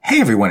Hey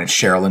everyone, it's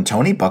Cheryl and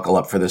Tony. Buckle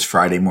up for this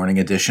Friday morning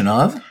edition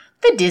of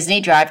the Disney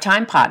Drive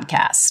Time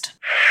Podcast.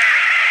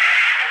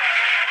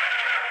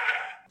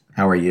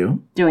 How are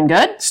you? Doing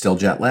good. Still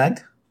jet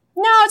lagged?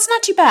 No, it's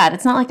not too bad.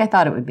 It's not like I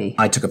thought it would be.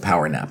 I took a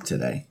power nap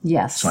today.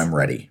 Yes. So I'm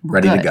ready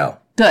to go.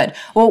 Good.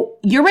 Well,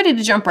 you're ready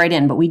to jump right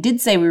in, but we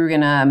did say we were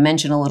going to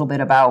mention a little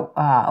bit about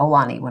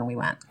Aulani when we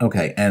went.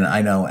 Okay, and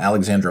I know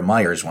Alexandra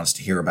Myers wants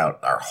to hear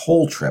about our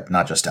whole trip,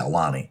 not just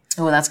Aulani.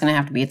 Oh, that's going to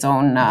have to be its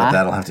own... but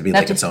that'll have to be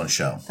its own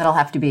show. That'll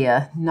have to be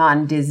a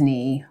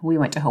non-Disney, we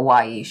went to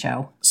Hawaii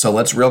show. So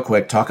let's real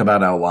quick talk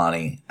about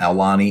Aulani.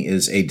 Aulani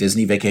is a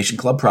Disney Vacation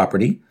Club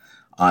property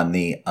on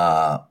the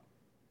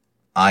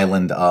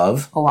island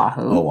of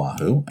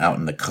Oahu, out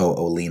in the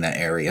Ko'olina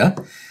area.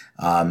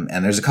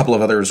 And there's a couple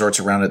of other resorts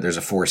around it. There's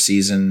a Four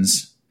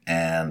Seasons,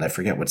 and I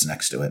forget what's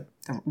next to it.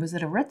 Was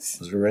it a Ritz?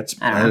 Was it a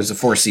Ritz? I don't know. There's a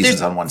Four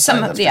Seasons on one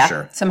side, that's for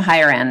sure. Some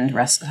higher-end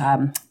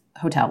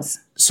hotels.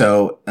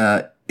 So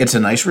it's a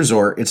nice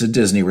resort. It's a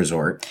Disney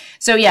resort.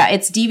 So, yeah,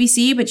 it's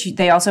DVC, but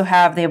they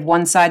have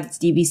one side that's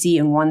DVC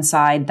and one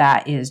side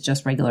that is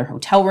just regular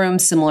hotel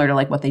rooms, similar to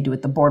like what they do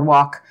at the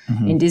Boardwalk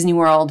in Disney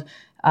World.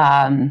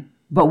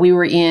 But we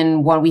were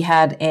in one, we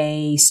had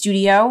a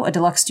studio, a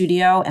deluxe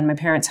studio, and my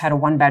parents had a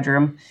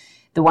one-bedroom.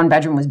 The one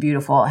bedroom was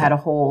beautiful. It had a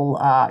whole,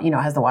 it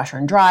has the washer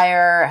and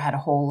dryer. It had a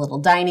whole little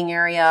dining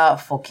area, a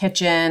full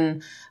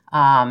kitchen,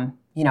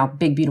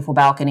 big, beautiful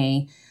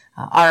balcony.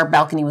 Our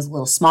balcony was a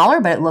little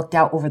smaller, but it looked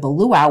out over the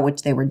luau,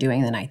 which they were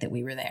doing the night that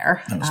we were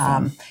there. That was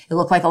fun. It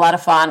looked like a lot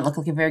of fun. It looked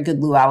like a very good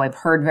luau. I've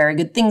heard very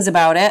good things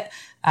about it.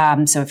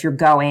 So if you're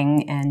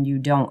going and you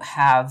don't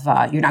have,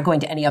 you're not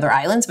going to any other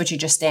islands, but you're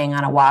just staying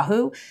on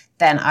Oahu,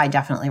 then I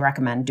definitely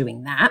recommend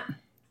doing that.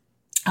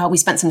 We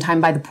spent some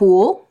time by the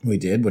pool. We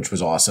did, which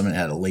was awesome. It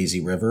had a lazy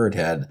river. It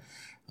had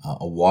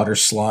a water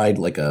slide,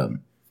 like a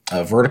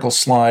vertical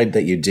slide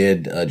that you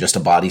did, just a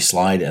body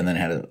slide, and then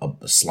had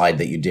a slide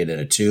that you did in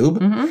a tube.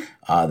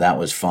 Mm-hmm. That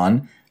was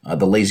fun.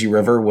 The lazy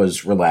river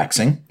was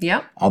relaxing.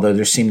 Yeah. Although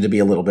there seemed to be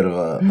a little bit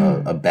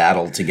of a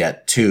battle to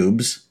get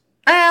tubes.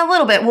 A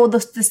little bit. Well, the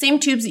same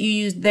tubes that you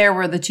used there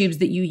were the tubes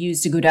that you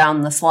used to go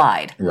down the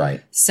slide.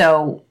 Right.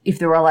 So if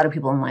there were a lot of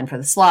people in line for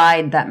the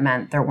slide, that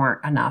meant there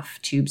weren't enough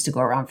tubes to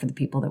go around for the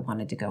people that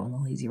wanted to go in the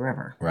lazy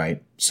river.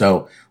 Right.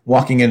 So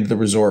walking into the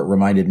resort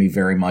reminded me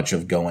very much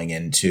of going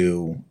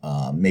into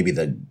maybe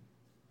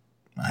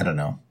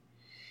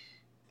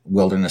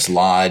Wilderness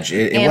Lodge.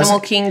 Animal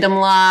Kingdom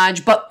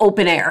Lodge, but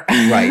open air.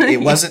 Right.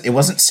 It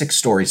wasn't 6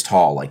 stories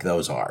tall like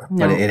those are,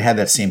 no. But it had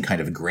that same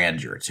kind of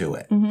grandeur to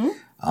it. Mm-hmm.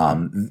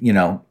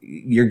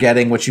 You're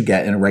getting what you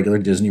get in a regular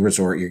Disney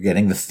resort. You're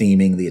getting the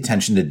theming, the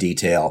attention to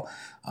detail,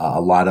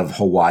 a lot of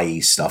Hawaii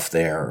stuff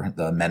there,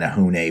 the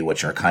menehune,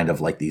 which are kind of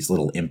like these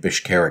little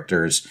impish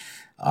characters,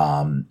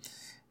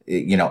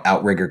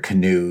 outrigger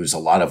canoes, a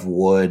lot of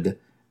wood,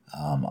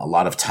 a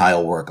lot of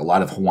tile work, a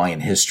lot of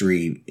Hawaiian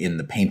history in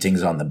the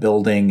paintings on the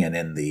building and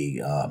in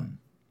the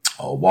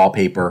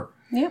wallpaper.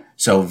 Yeah.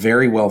 So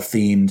very well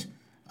themed.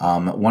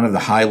 One of the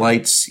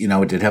highlights,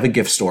 it did have a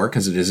gift store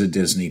because it is a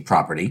Disney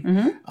property.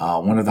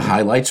 Mm-hmm. One of the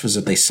highlights was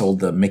that they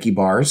sold the Mickey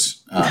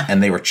bars,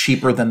 and they were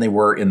cheaper than they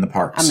were in the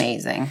parks.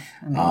 Amazing.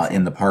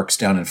 In the parks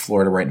down in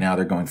Florida right now,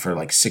 they're going for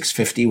like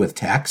 $6.50 with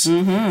tax.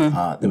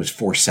 Mm-hmm. It was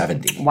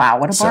 $4.70. Wow,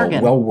 what a bargain!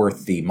 So well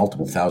worth the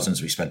multiple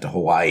thousands we spent to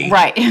Hawaii,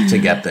 right. to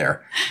get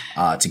there,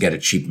 to get a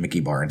cheap Mickey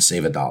bar and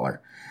save $1.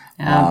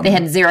 They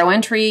had zero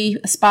entry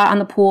spot on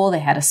the pool. They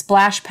had a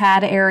splash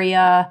pad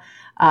area.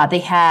 They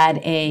had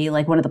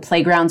one of the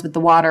playgrounds with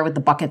the water, with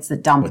the buckets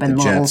that dump and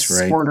the little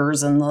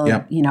squirters and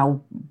the,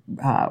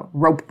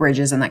 rope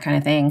bridges and that kind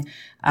of thing.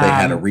 They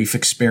had a reef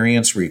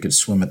experience where you could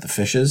swim at the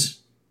fishes.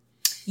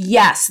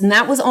 Yes, and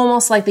that was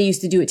almost like they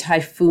used to do at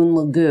Typhoon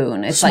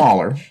Lagoon. It's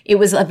smaller. It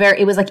was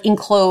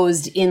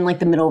enclosed in like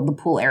the middle of the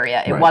pool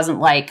area. It wasn't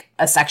like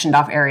a sectioned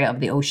off area of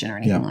the ocean or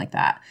anything like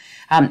that.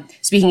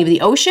 Speaking of the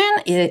ocean,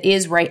 it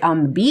is right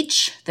on the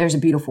beach. There's a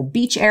beautiful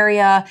beach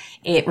area.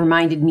 It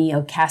reminded me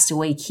of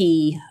Castaway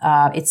Cay.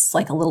 It's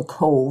like a little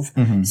cove.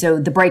 Mm-hmm. So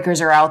the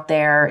breakers are out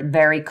there,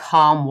 very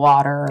calm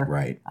water.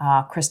 Right.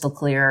 Crystal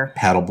clear.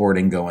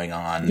 Paddleboarding going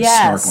on,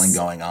 snorkeling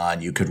going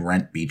on. You could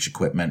rent beach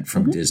equipment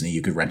from Disney.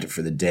 You could rent it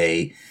for the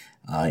day.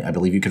 I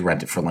believe you could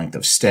rent it for length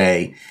of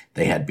stay.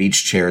 They had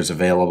beach chairs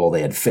available.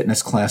 They had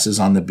fitness classes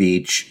on the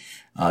beach.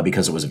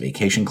 Because it was a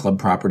vacation club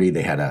property,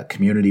 they had a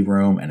community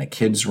room and a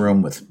kids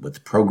room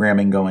with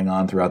programming going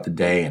on throughout the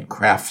day and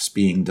crafts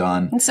being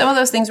done. And some of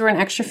those things were an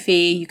extra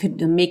fee. You could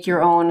make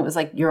your own. It was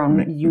like your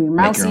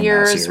mouse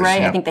ears,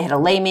 right? Yep. I think they had a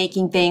lei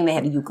making thing. They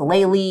had a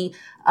ukulele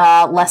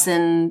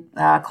lesson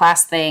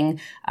class thing.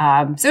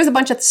 So there's a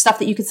bunch of stuff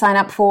that you could sign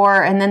up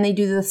for. And then they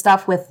do the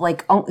stuff with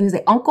who's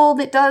the uncle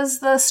that does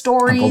the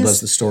stories? Uncle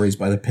does the stories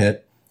by the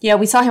pit. Yeah,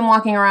 we saw him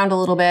walking around a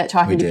little bit,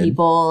 talking to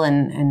people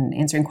and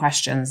answering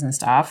questions and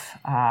stuff.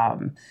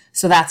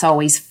 So that's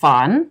always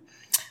fun.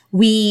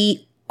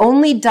 We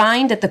only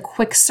dined at the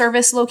quick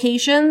service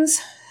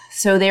locations.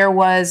 So there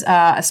was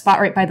a spot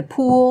right by the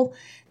pool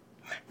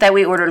that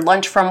we ordered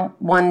lunch from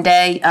one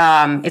day.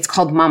 It's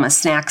called Mama's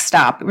Snack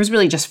Stop. It was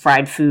really just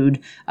fried food.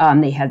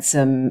 They had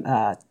some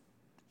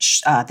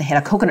They had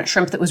a coconut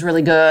shrimp that was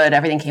really good.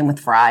 Everything came with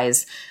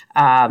fries,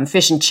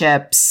 fish and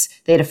chips.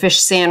 They had a fish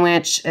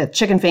sandwich,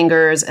 chicken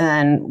fingers,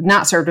 and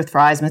not served with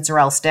fries,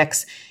 mozzarella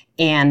sticks,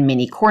 and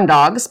mini corn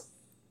dogs.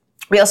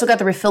 We also got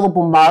the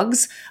refillable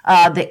mugs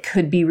that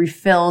could be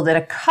refilled at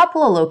a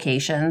couple of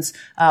locations.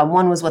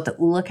 One was the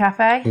Ula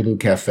Cafe? Ulu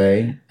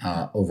Cafe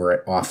over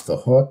at Off the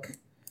Hook.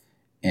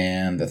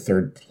 And the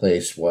third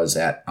place was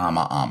at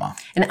Ama Ama.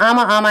 And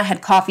Ama Ama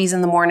had coffees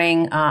in the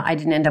morning. I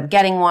didn't end up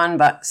getting one,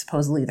 but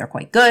supposedly they're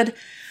quite good.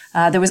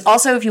 There was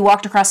also, if you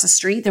walked across the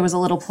street, there was a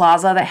little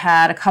plaza that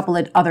had a couple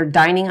of other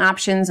dining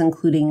options,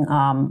 including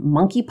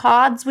Monkey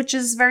Pods, which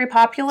is very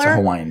popular. It's a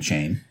Hawaiian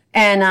chain.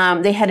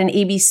 And they had an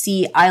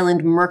ABC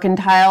Island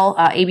Mercantile.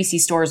 ABC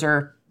stores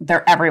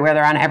they're everywhere.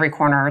 They're on every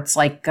corner. It's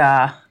like,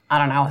 I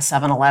don't know, a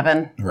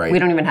 7-Eleven. Right. We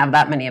don't even have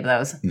that many of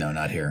those. No,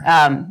 not here.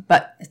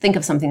 But think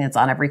of something that's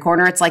on every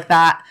corner. It's like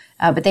that.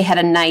 But they had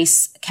a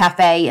nice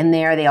cafe in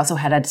there. They also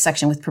had a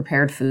section with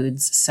prepared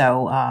foods.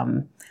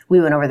 So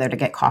we went over there to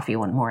get coffee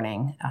one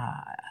morning.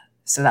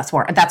 So that's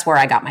where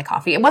I got my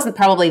coffee. It wasn't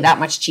probably that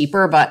much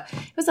cheaper, but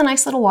it was a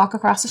nice little walk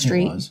across the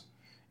street.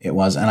 It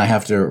was. And I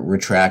have to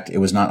retract. It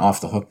was not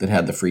Off the Hook that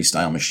had the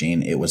freestyle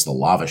machine. It was the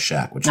Lava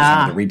Shack, which is one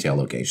of the retail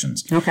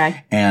locations.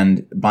 Okay.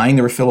 And buying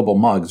the refillable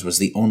mugs was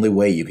the only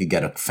way you could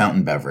get a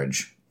fountain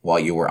beverage while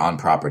you were on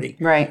property.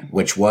 Right.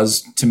 Which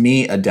was, to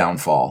me, a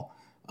downfall.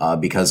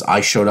 Because I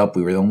showed up.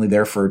 We were only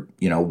there for,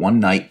 one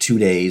night, 2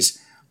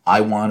 days.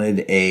 I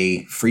wanted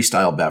a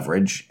freestyle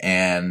beverage.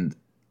 And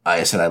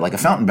I said, I'd like a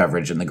fountain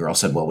beverage. And the girl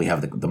said, well, we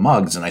have the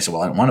mugs. And I said,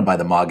 well, I don't want to buy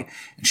the mug.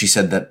 And she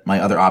said that my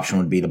other option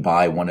would be to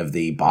buy one of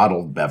the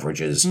bottled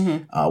beverages,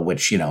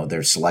 which,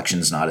 their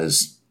selection's not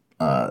as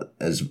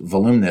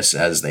voluminous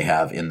as they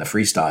have in the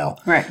freestyle.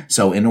 Right.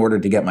 So in order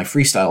to get my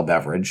freestyle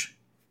beverage,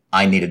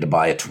 I needed to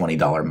buy a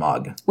 $20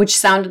 mug. Which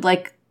sounded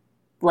like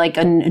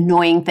an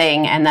annoying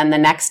thing. And then the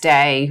next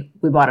day,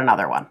 we bought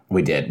another one.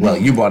 We did. Well,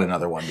 you bought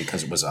another one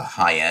because it was a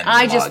high-end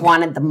I mug. just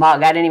wanted the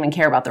mug. I didn't even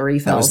care about the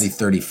refills. That was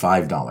the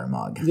 $35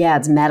 mug. Yeah,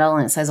 it's metal,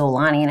 and it says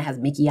Olani, and it has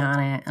Mickey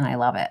on it, and I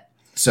love it.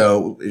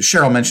 So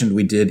Cheryl mentioned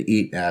we did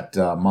eat at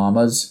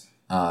Mama's,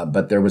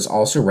 but there was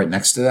also, right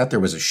next to that, there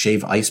was a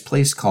shave ice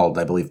place called,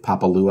 I believe,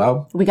 Papa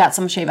Luau. We got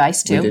some shave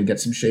ice, too. We did get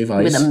some shave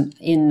ice. With them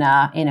in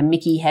a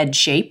Mickey head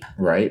shape.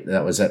 Right.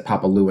 That was at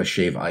Papa Luau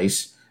Shave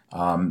Ice.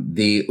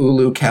 The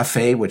Ulu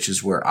Cafe, which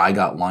is where I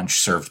got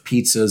lunch, served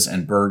pizzas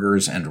and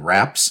burgers and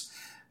wraps.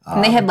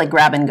 And they had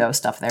grab and go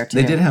stuff there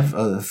too. They did have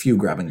a few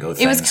grab and go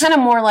things. It was kind of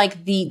more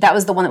like that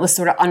was the one that was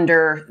sort of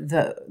under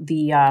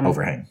the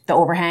overhang. The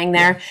overhang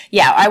there.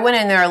 Yeah, I went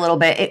in there a little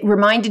bit. It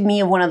reminded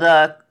me of one of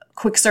the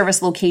quick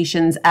service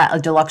locations at a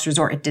deluxe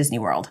resort at Disney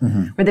World,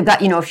 where they've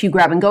got, a few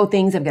grab and go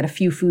things. They've got a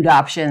few food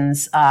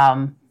options,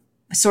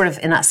 sort of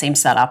in that same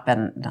setup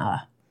and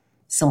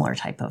similar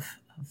type of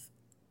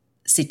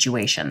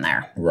situation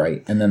there.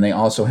 Right. And then they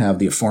also have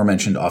the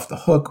aforementioned Off the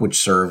Hook, which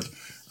served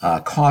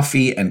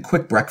coffee and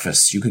quick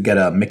breakfasts. You could get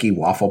a Mickey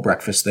waffle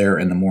breakfast there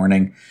in the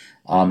morning.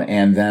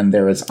 And then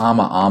there is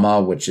Ama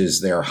Ama, which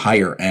is their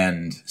higher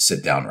end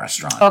sit down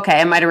restaurant. Okay.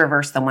 I might have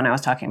reversed them when I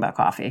was talking about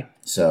coffee.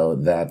 So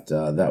that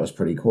was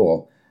pretty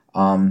cool.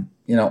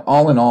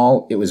 All in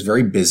all, it was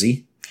very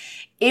busy.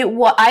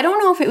 I don't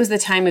know if it was the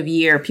time of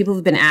year. People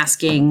have been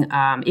asking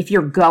if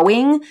you're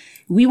going.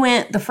 We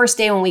went the first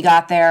day when we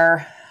got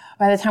there.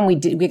 By the time we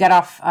got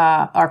off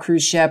our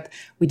cruise ship,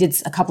 we did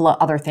a couple of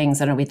other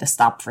things. I don't know, we had to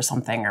stop for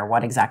something or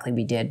what exactly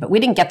we did. But we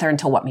didn't get there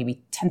until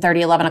maybe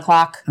 10:30, 11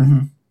 o'clock?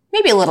 Mm-hmm.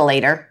 Maybe a little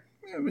later.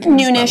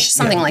 Noonish,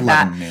 something like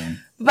that. Noon.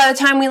 By the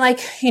time we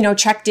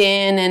checked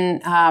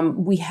in and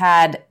we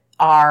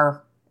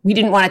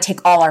didn't want to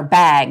take all our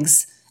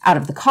bags out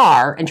of the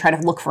car and try to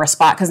look for a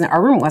spot because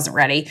our room wasn't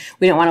ready.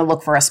 We didn't want to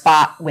look for a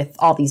spot with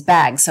all these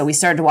bags. So we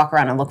started to walk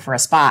around and look for a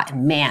spot.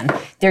 And man,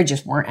 there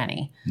just weren't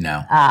any.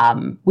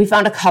 No. We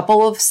found a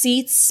couple of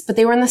seats, but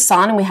they were in the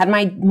sun. And we had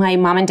my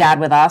mom and dad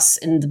with us.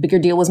 And the bigger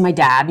deal was my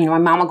dad. My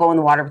mom will go in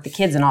the water with the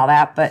kids and all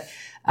that. But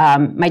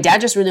my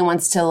dad just really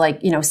wants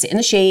to sit in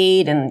the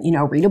shade and,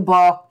 read a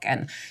book.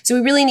 And so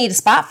we really need a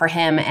spot for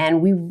him.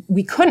 And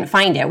we couldn't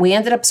find it. We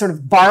ended up sort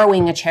of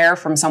borrowing a chair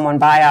from someone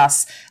by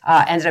us,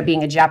 ended up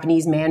being a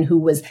Japanese man who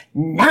was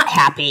not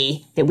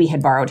happy that we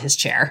had borrowed his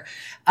chair.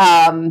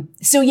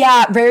 So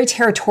yeah, very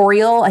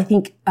territorial. I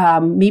think,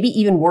 maybe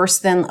even worse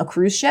than a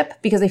cruise ship,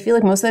 because I feel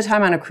like most of the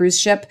time on a cruise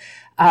ship,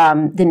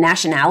 the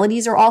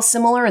nationalities are all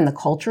similar and the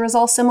culture is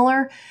all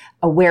similar.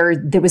 Where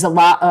there was a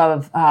lot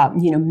of,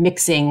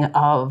 mixing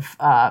of,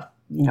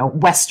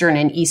 Western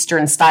and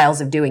Eastern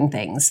styles of doing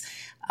things.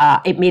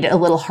 It made it a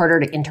little harder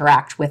to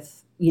interact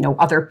with,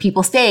 other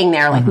people staying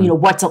there, like,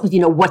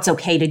 what's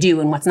okay to do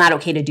and what's not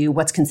okay to do,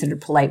 what's considered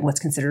polite and what's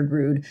considered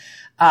rude.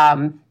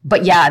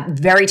 But yeah,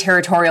 very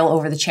territorial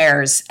over the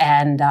chairs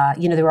and,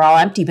 they were all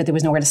empty, but there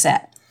was nowhere to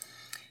sit.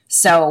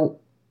 So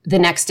the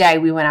next day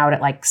we went out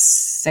at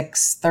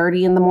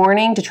 6:30 in the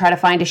morning to try to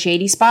find a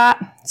shady spot.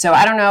 So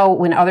I don't know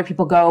when other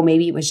people go,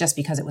 maybe it was just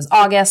because it was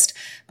August,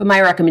 but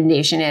my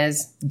recommendation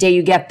is day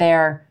you get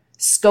there,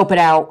 scope it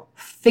out,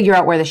 figure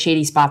out where the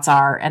shady spots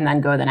are, and then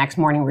go the next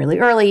morning really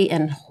early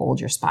and hold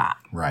your spot.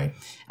 Right.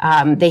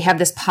 They have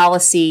this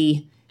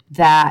policy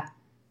that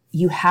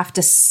you have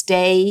to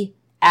stay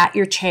at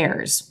your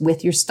chairs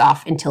with your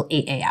stuff until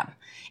 8 a.m.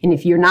 And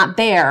if you're not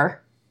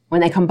there when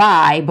they come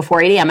by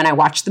before 8 a.m., and I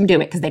watch them do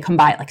it because they come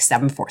by at like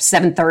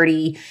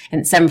 7:30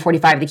 and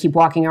 7:45, they keep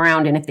walking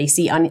around. And if they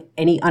see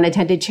any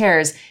unattended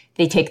chairs,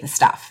 they take the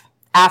stuff.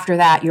 After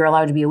that, you're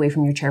allowed to be away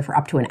from your chair for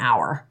up to an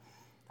hour.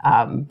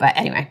 But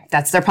anyway,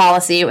 that's their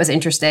policy. It was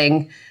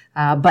interesting.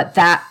 But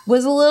that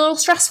was a little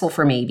stressful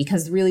for me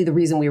because really the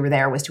reason we were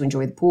there was to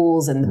enjoy the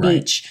pools and the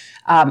beach.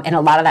 And a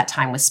lot of that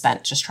time was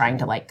spent just trying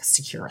to like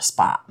secure a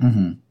spot.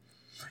 Mm-hmm.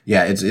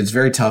 Yeah, it's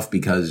very tough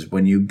because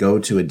when you go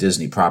to a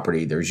Disney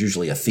property, there's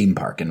usually a theme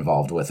park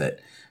involved with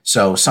it.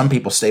 So some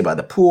people stay by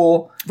the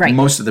pool. Right.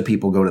 Most of the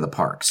people go to the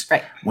parks.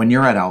 Right. When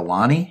you're at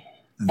Aulani,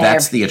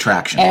 that's the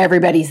attraction.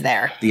 Everybody's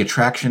there. The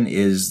attraction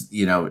is,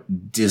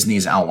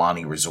 Disney's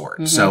Aulani Resort.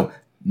 Mm-hmm. So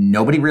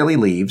nobody really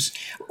leaves.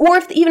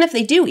 Or even if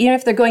they do, even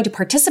if they're going to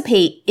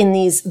participate in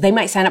these, they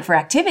might sign up for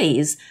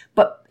activities,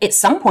 but at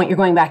some point you're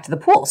going back to the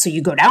pool. So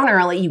you go down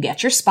early, you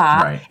get your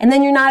spot, and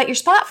then you're not at your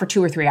spot for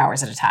 2 or 3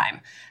 hours at a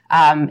time.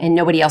 And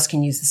nobody else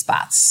can use the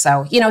spots.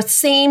 So, it's the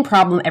same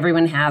problem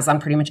everyone has on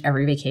pretty much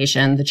every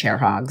vacation, the chair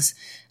hogs.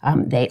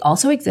 They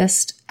also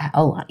exist at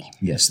Aulani.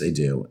 Yes, they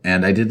do.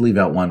 And I did leave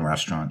out one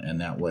restaurant,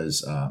 and that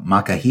was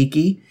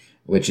Makahiki,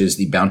 which is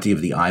the Bounty of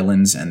the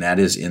Islands, and that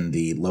is in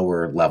the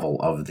lower level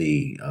of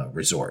the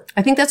resort.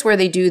 I think that's where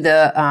they do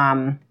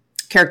the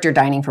character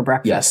dining for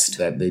breakfast. Yes,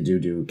 that they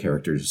do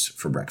characters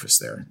for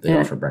breakfast there. They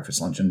offer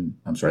breakfast, lunch,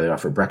 they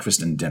offer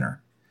breakfast and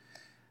dinner.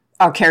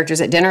 Oh, characters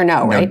at dinner?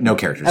 No, right? No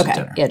characters at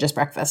dinner. Yeah, just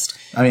breakfast.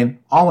 I mean,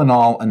 all in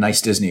all, a nice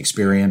Disney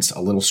experience,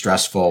 a little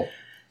stressful.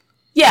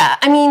 Yeah,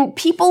 I mean,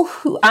 people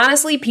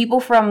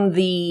from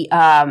the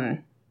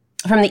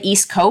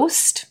East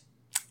Coast,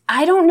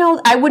 I don't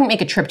know. I wouldn't make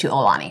a trip to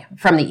Aulani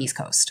from the East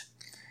Coast.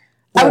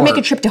 I would make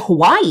a trip to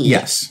Hawaii.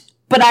 Yes.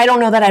 But I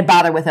don't know that I'd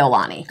bother with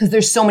Aulani because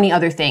there's so many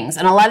other things.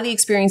 And a lot of the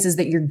experiences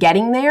that you're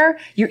getting there,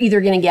 you're either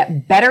going to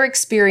get better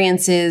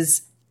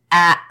experiences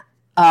at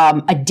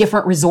a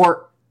different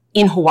resort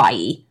in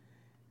Hawaii,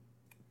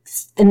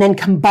 and then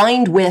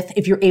combined with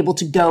if you're able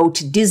to go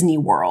to Disney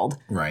World.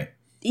 Right.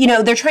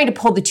 They're trying to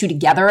pull the two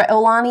together at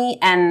Aulani,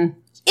 and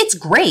it's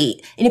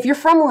great. And if you're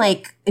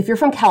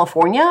from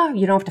California,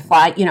 you don't have to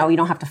fly, you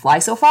don't have to fly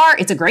so far.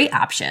 It's a great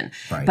option.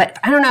 Right. But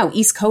I don't know,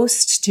 East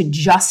Coast to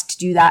just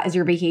do that as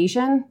your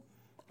vacation,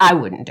 I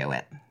wouldn't do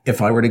it.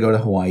 If I were to go to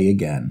Hawaii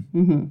again,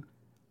 mm-hmm.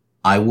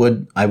 I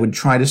would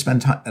try to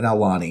spend time at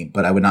Aulani,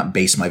 but I would not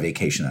base my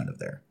vacation out of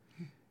there.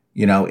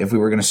 If we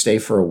were going to stay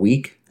for a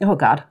week. Oh,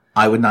 God.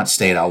 I would not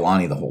stay at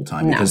Aulani the whole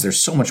time because there's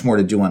so much more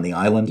to do on the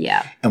island.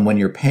 Yeah. And when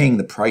you're paying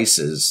the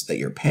prices that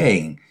you're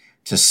paying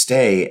to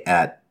stay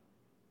at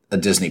a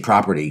Disney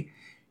property,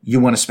 you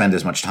want to spend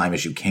as much time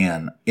as you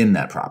can in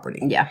that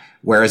property. Yeah.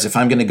 Whereas if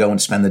I'm going to go and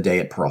spend the day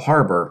at Pearl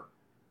Harbor,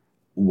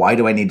 why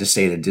do I need to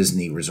stay at a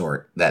Disney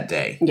resort that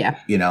day? Yeah.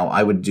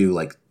 I would do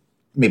like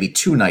maybe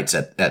 2 nights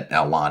at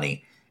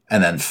Aulani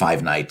and then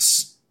 5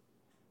 nights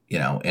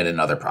at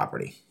another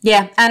property.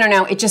 Yeah, I don't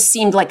know. It just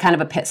seemed like kind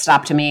of a pit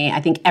stop to me. I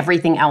think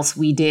everything else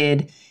we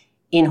did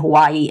in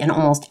Hawaii and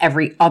almost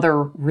every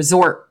other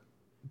resort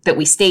that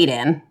we stayed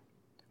in,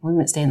 we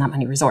didn't stay in that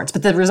many resorts,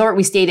 but the resort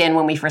we stayed in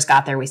when we first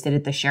got there, we stayed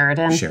at the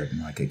Sheraton.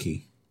 Sheraton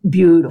Waikiki.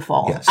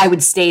 Beautiful. Yes. I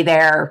would stay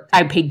there.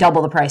 I'd pay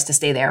double the price to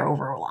stay there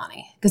over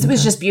Aulani because it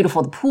was just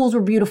beautiful. The pools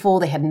were beautiful.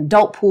 They had an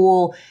adult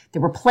pool.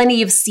 There were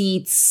plenty of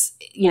seats.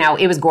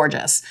 It was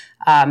gorgeous.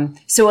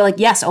 So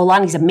yes,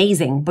 Aulani's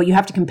amazing, but you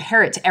have to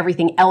compare it to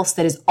everything else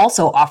that is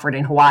also offered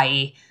in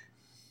Hawaii.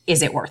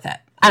 Is it worth it?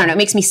 I don't know. It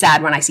makes me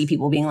sad when I see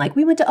people being like,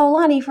 we went to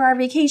Aulani for our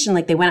vacation.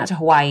 Like they went out to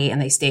Hawaii and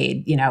they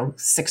stayed,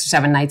 6 or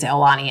 7 nights at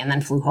Aulani and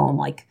then flew home.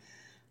 Like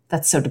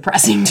that's so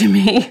depressing to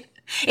me.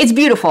 It's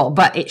beautiful,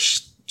 but it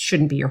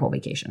shouldn't be your whole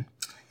vacation.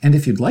 And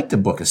if you'd like to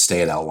book a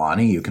stay at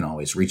Aulani, you can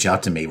always reach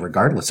out to me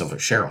regardless of what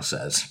Cheryl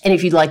says. And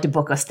if you'd like to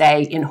book a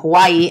stay in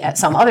Hawaii at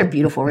some other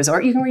beautiful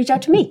resort, you can reach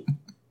out to me.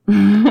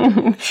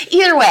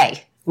 Either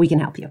way, we can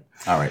help you.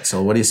 All right.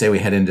 So what do you say we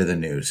head into the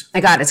news? My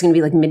God, it's going to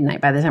be like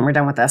midnight by the time we're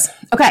done with this.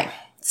 Okay.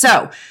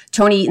 So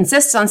Tony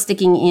insists on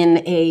sticking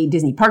in a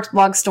Disney Parks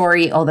blog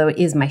story, although it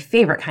is my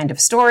favorite kind of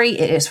story.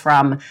 It is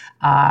from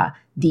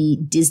the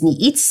Disney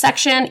Eats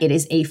section. It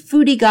is a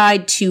foodie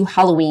guide to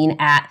Halloween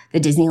at the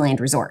Disneyland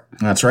Resort.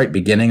 That's right.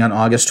 Beginning on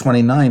August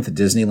 29th,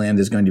 Disneyland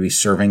is going to be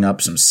serving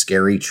up some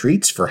scary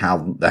treats for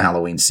the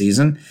Halloween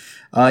season.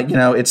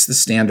 It's the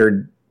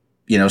standard,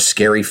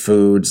 scary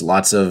foods,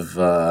 lots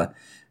of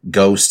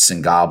ghosts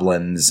and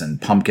goblins and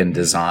pumpkin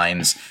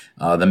designs.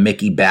 The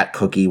Mickey Bat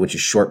Cookie, which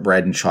is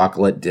shortbread and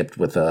chocolate dipped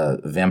with a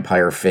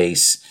vampire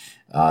face.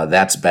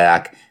 That's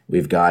back.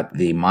 We've got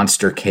the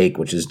Monster Cake,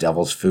 which is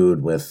devil's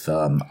food with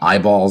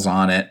eyeballs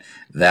on it.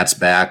 That's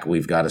back.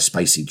 We've got a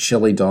spicy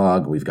chili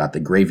dog. We've got the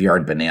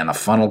Graveyard Banana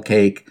Funnel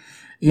Cake.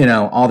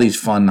 All these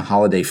fun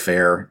holiday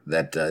fare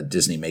that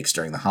Disney makes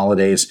during the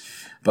holidays.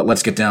 But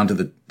let's get down to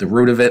the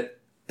root of it.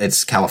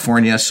 It's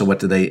California, so what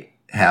do they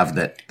have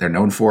that they're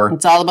known for.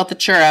 It's all about the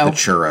churro. The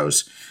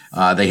churros.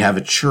 They have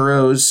a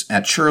churros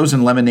at Churros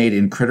and Lemonade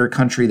in Critter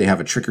Country. They have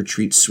a trick or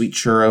treat sweet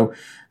churro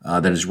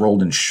that is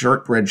rolled in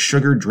shortbread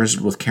sugar,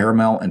 drizzled with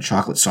caramel and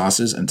chocolate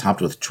sauces, and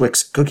topped with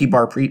Twix cookie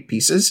bar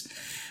pieces.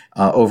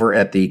 Over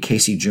at the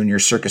Casey Jr.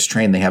 Circus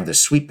Train, they have the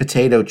sweet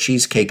potato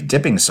cheesecake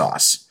dipping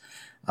sauce.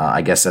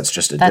 I guess that's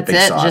just a dipping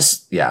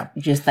sauce. You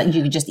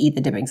could just eat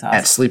the dipping sauce.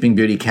 At Sleeping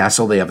Beauty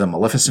Castle, they have the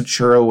Maleficent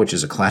churro, which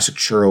is a classic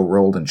churro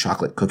rolled in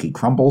chocolate cookie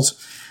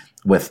crumbles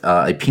with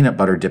a peanut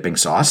butter dipping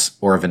sauce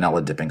or a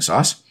vanilla dipping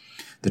sauce.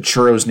 The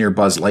churros near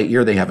Buzz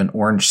Lightyear, they have an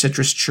orange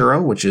citrus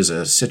churro, which is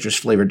a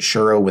citrus-flavored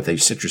churro with a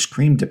citrus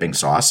cream dipping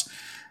sauce.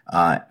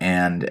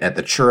 And at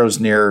the churros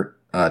near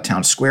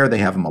Town Square, they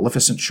have a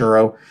Maleficent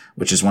churro,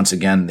 which is once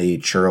again the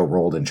churro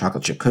rolled in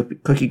chocolate chip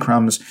cookie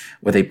crumbs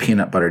with a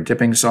peanut butter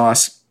dipping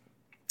sauce.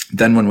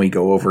 Then when we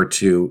go over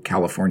to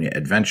California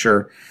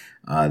Adventure,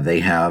 they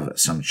have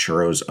some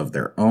churros of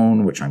their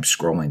own, which I'm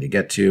scrolling to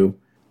get to.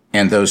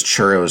 And those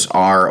churros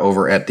are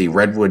over at the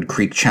Redwood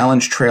Creek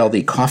Challenge Trail,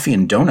 the Coffee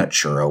and Donut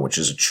Churro, which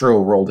is a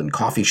churro rolled in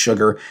coffee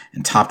sugar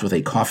and topped with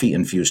a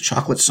coffee-infused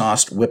chocolate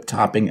sauce, whipped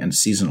topping, and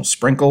seasonal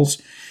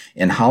sprinkles.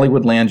 In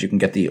Hollywoodland, you can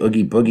get the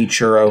Oogie Boogie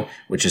Churro,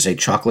 which is a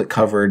chocolate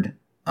cookie-covered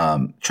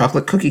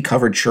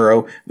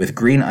churro with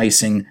green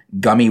icing,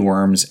 gummy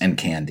worms, and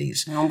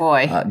candies. Oh,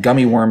 boy.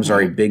 Gummy worms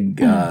are a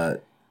big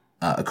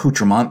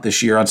accoutrement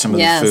this year on some of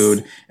the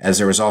food, as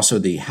there was also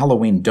the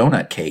Halloween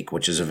donut cake,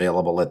 which is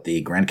available at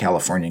the Grand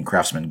Californian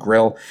Craftsman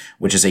Grill,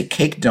 which is a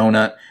cake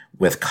donut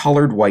with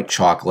colored white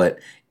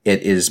chocolate.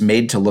 It is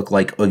made to look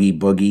like Oogie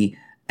Boogie,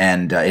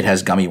 and it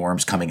has gummy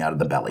worms coming out of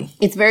the belly.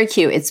 It's very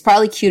cute. It's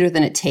probably cuter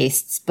than it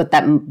tastes, but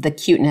the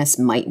cuteness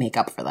might make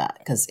up for that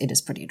because it is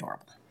pretty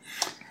adorable.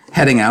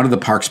 Heading out of the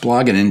Parks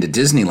blog and into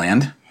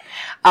Disneyland.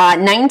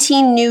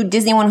 19 new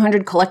Disney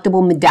 100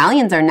 collectible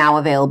medallions are now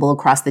available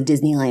across the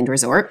Disneyland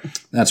Resort.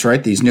 That's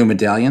right. These new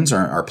medallions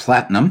are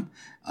platinum.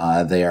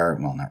 They are,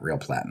 well, not real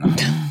platinum,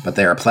 but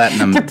they are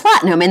platinum. They're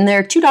platinum, and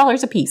they're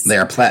 $2 a piece. They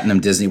are platinum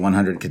Disney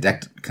 100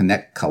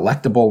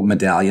 collectible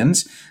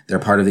medallions. They're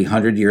part of the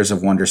 100 Years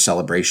of Wonder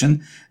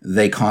celebration.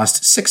 They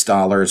cost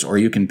 $6, or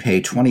you can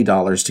pay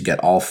 $20 to get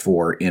all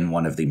 4 in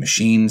one of the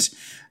machines.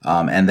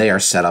 And they are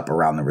set up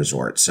around the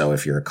resort. So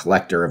if you're a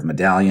collector of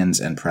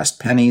medallions and pressed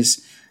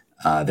pennies,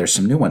 there's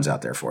some new ones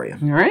out there for you.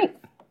 All right.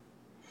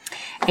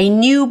 A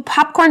new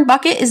popcorn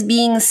bucket is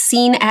being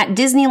seen at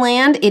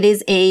Disneyland. It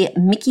is a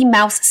Mickey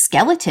Mouse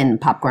skeleton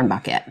popcorn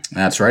bucket.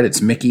 That's right.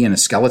 It's Mickey in a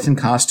skeleton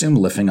costume,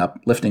 lifting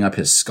up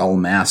his skull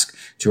mask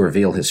to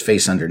reveal his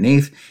face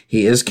underneath.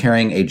 He is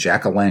carrying a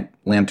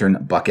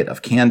jack-o'-lantern bucket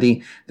of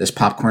candy. This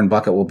popcorn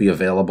bucket will be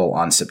available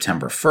on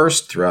September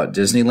 1st throughout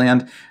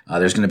Disneyland.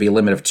 There's going to be a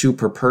limit of 2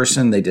 per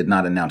person. They did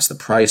not announce the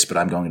price, but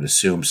I'm going to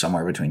assume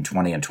somewhere between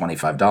 $20 and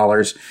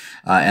 $25.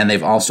 And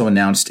they've also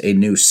announced a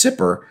new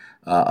sipper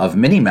of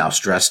Minnie Mouse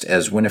dressed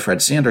as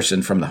Winifred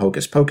Sanderson from the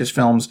Hocus Pocus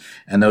films,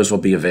 and those will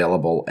be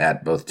available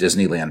at both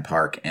Disneyland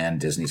Park and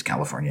Disney's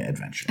California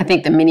Adventure. I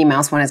think the Minnie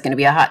Mouse one is going to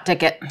be a hot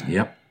ticket.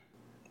 Yep.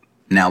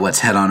 Now let's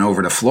head on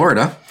over to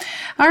Florida.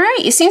 All right.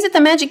 It seems that the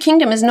Magic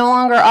Kingdom is no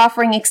longer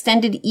offering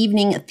extended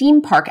evening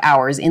theme park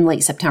hours in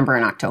late September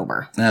and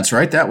October. That's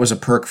right. That was a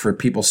perk for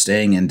people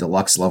staying in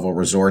deluxe level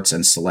resorts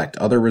and select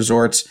other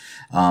resorts.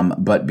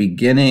 But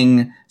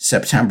beginning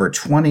September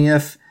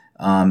 20th,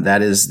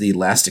 that is the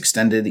last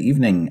extended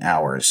evening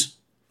hours.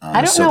 I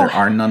don't know. So there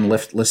are none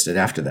listed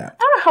after that.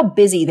 I don't know how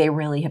busy they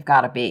really have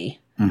got to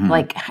be. Mm-hmm.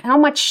 Like, how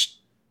much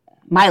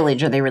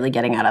mileage are they really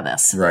getting out of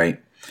this?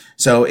 Right.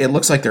 So it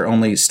looks like they're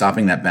only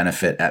stopping that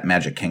benefit at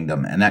Magic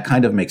Kingdom. And that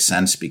kind of makes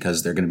sense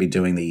because they're going to be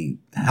doing the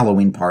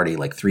Halloween party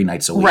like 3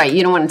 nights a week. Right.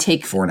 You don't want to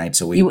take 4 nights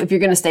a week. If you're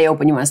going to stay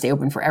open, you want to stay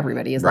open for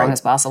everybody as long as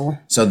possible.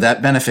 So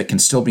that benefit can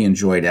still be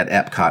enjoyed at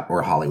Epcot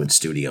or Hollywood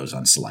Studios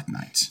on select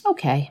nights.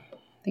 Okay.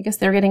 I guess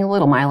they're getting a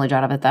little mileage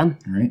out of it then.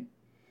 All right.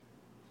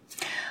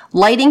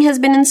 Lighting has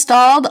been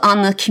installed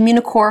on the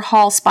Communicore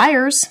Hall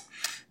spires.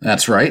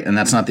 That's right, and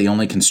that's not the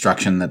only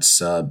construction that's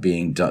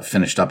being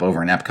finished up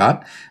over in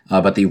Epcot,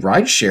 but the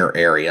rideshare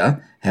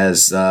area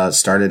has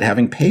started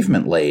having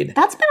pavement laid.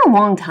 That's been a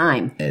long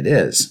time. It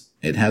is.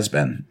 It has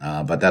been,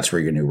 but that's where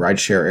your new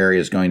rideshare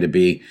area is going to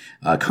be.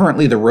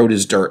 Currently, the road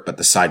is dirt, but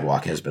the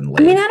sidewalk has been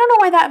laid. I mean, I don't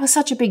know why that was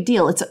such a big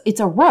deal. It's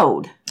a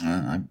road.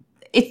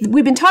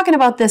 We've been talking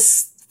about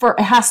this for,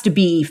 it has to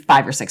be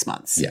 5 or 6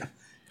 months. Yeah.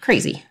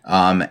 Crazy.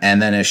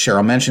 And then as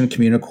Cheryl mentioned,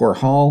 Communicore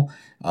Hall,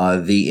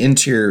 the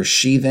interior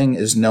sheathing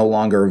is no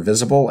longer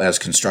visible as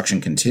construction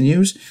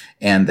continues,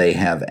 and they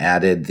have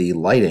added the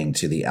lighting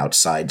to the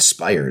outside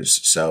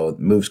spires. So it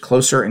moves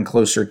closer and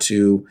closer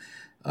to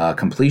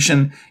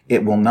completion.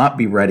 It will not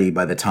be ready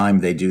by the time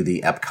they do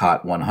the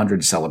Epcot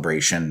 100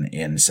 celebration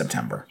in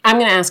September. I'm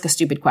going to ask a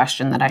stupid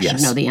question that I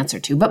should know the answer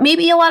to, but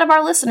maybe a lot of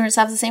our listeners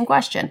have the same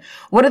question.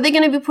 What are they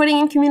going to be putting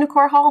in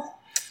Communicore Hall?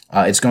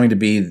 It's going to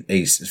be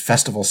a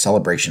festival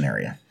celebration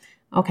area.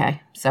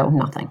 Okay, so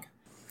nothing.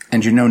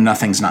 And you know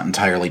nothing's not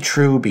entirely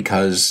true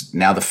because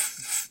now the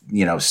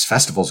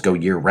festivals go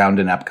year round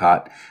in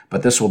Epcot,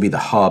 but this will be the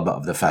hub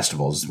of the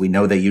festivals. We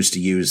know they used to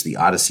use the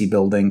Odyssey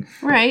building,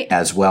 right,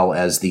 as well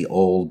as the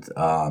old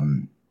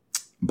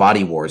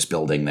Body Wars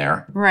building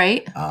there,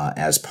 right,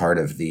 as part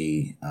of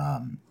the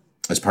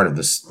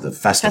festivals.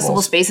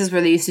 Festival spaces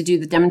where they used to do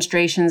the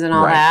demonstrations and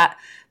all that.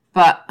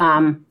 But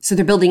so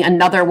they're building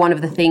another one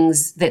of the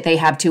things that they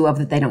have two of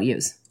that they don't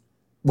use.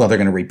 Well, they're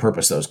going to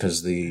repurpose those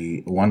because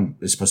the one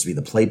is supposed to be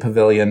the Play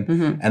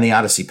Pavilion, and the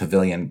Odyssey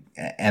Pavilion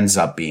ends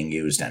up being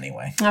used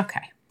anyway.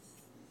 Okay.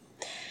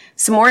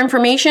 Some more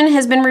information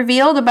has been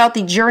revealed about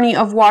the Journey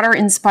of Water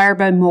inspired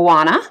by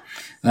Moana.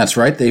 That's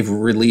right. They've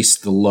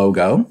released the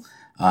logo.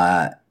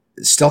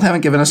 Still haven't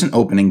given us an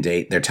opening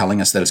date. They're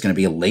telling us that it's going to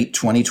be a late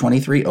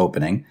 2023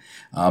 opening,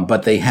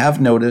 but they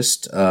have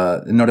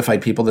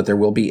notified people that there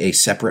will be a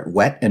separate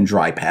wet and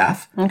dry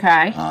path.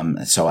 Okay.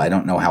 So I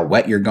don't know how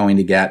wet you're going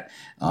to get,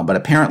 but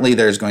apparently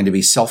there's going to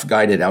be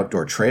self-guided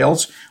outdoor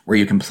trails where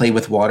you can play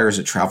with water as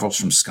it travels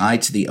from sky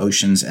to the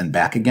oceans and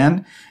back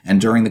again.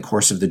 And during the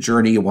course of the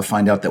journey, you will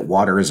find out that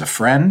water is a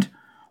friend,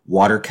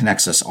 water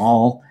connects us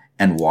all,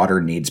 and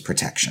water needs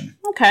protection.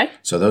 Okay.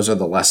 So those are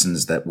the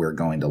lessons that we're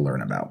going to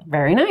learn about.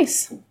 Very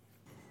nice.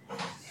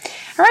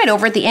 All right,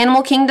 over at the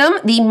Animal Kingdom,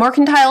 the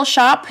Mercantile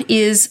Shop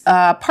is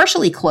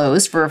partially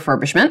closed for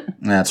refurbishment.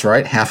 That's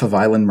right. Half of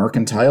Island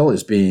Mercantile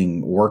is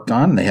being worked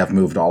on. They have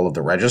moved all of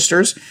the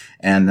registers,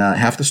 and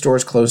half the store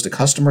is closed to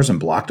customers and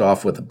blocked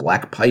off with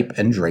black pipe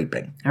and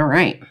draping. All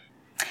right.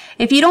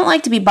 If you don't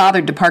like to be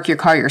bothered to park your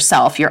car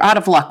yourself, you're out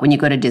of luck when you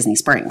go to Disney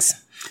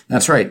Springs.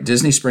 That's right.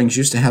 Disney Springs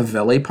used to have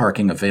valet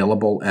parking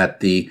available at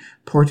the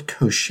porte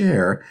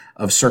cochere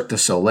of Cirque du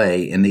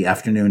Soleil in the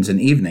afternoons and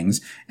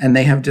evenings, and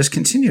they have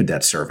discontinued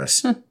that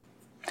service.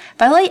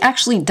 Valet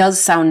actually does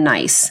sound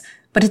nice,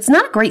 but it's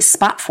not a great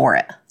spot for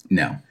it.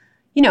 No.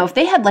 If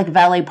they had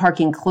valet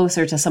parking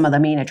closer to some of the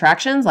main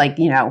attractions,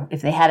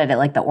 if they had it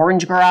at the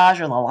Orange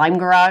Garage or the Lime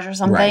Garage or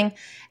something,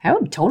 that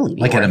would totally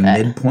be worth at a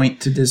it.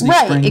 Midpoint to Disney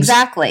Springs? Right,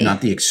 exactly.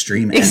 Not the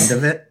extreme end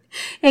of it?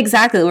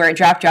 Exactly, where it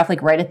dropped you off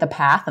right at the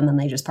path and then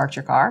they just parked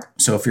your car.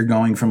 So if you're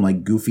going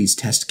from Goofy's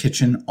Test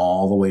Kitchen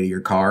all the way to your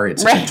car,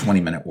 it's a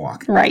 20-minute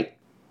walk. Right.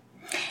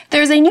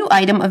 There's a new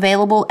item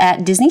available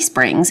at Disney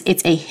Springs.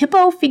 It's a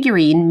hippo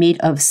figurine made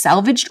of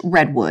salvaged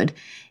redwood.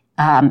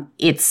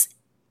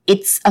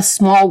 It's a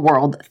Small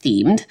World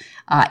themed.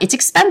 It's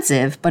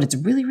expensive, but it's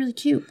really, really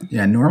cute.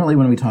 Yeah, normally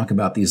when we talk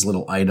about these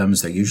little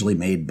items, they're usually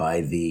made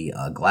by the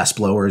glass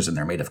blowers and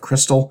they're made of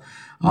crystal.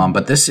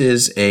 But this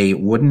is a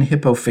wooden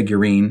hippo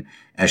figurine.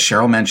 As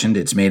Cheryl mentioned,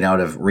 it's made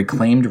out of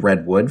reclaimed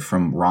redwood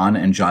from Ron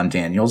and John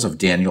Daniels of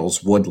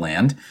Daniels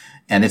Woodland.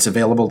 And it's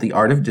available at the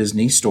Art of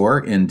Disney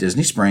store in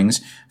Disney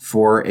Springs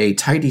for a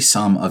tidy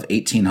sum of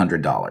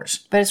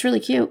 $1,800. But it's really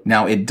cute.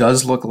 Now, it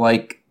does look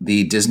like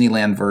the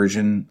Disneyland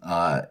version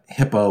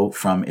hippo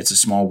from It's a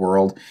Small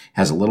World.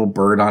 Has a little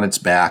bird on its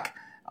back.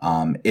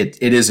 It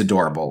is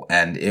adorable,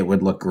 and it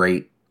would look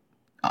great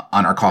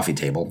on our coffee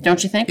table.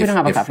 Don't you think? We don't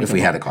have a coffee table. If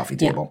we had a coffee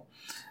table.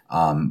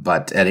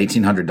 But at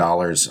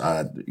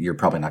 $1,800, you're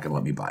probably not going to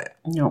let me buy it.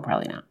 No,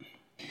 probably not.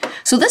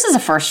 So this is a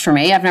first for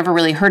me. I've never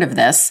really heard of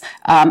this.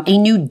 A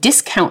new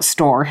discount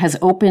store has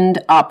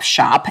opened up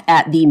shop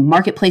at the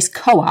Marketplace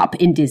Co-op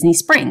in Disney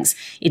Springs.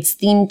 It's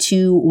themed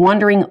to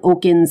Wandering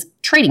Oaken's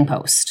Trading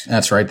Post.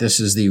 That's right. This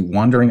is the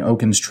Wandering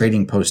Oaken's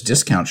Trading Post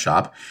discount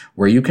shop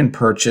where you can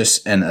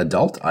purchase an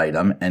adult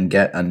item and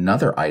get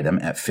another item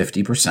at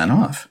 50%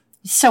 off.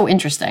 So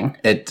interesting.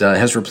 It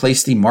has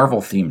replaced the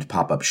Marvel-themed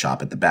pop-up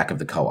shop at the back of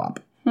the co-op.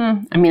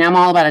 I mean, I'm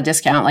all about a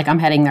discount. I'm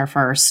heading there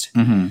first.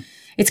 Mm-hmm.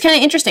 It's kind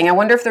of interesting. I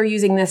wonder if they're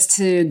using this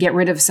to get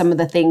rid of some of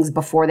the things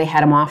before they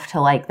head them off to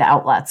the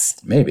outlets.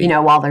 Maybe.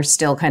 While they're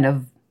still kind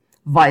of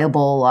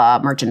viable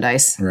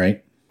merchandise.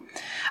 Right.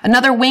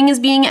 Another wing is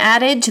being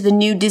added to the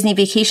new Disney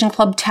Vacation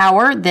Club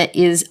tower that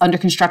is under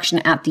construction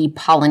at the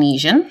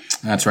Polynesian.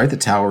 That's right. The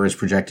tower is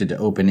projected to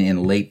open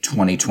in late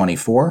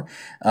 2024.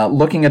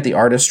 Looking at the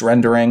artist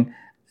rendering,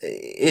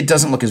 it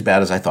doesn't look as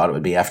bad as I thought it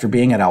would be. After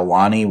being at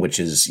Aulani, which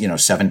is,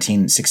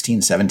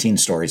 16, 17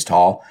 stories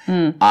tall,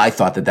 I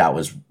thought that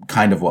was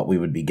kind of what we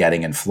would be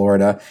getting in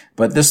Florida.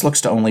 But this looks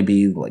to only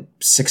be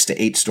 6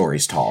 to 8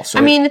 stories tall.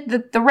 So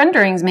the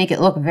renderings make it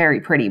look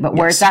very pretty, but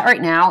where it's at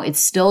right now, it's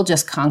still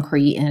just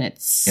concrete and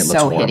it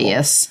so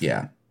hideous.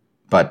 Yeah.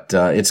 But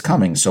it's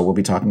coming, so we'll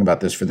be talking about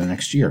this for the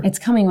next year. It's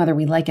coming whether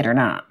we like it or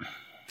not.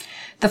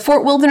 The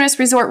Fort Wilderness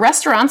Resort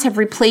restaurants have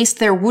replaced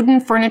their wooden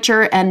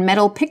furniture and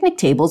metal picnic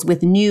tables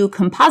with new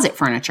composite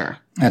furniture.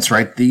 That's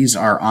right. These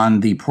are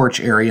on the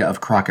porch area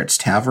of Crockett's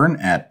Tavern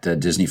at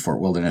Disney Fort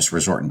Wilderness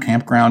Resort and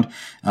Campground.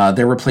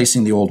 They're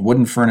replacing the old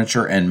wooden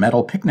furniture and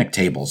metal picnic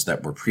tables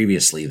that were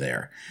previously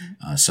there.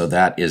 So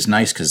that is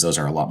nice because those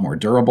are a lot more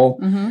durable.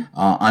 Mm-hmm.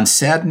 On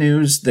sad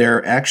news,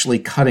 they're actually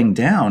cutting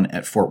down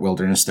at Fort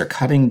Wilderness. They're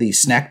cutting the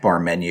snack bar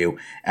menu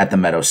at the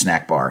Meadow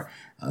Snack Bar.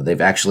 They've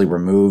actually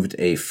removed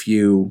a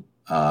few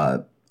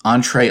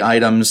entree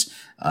items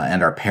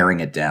and are paring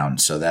it down.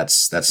 So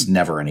that's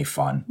never any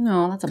fun.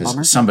 No, that's a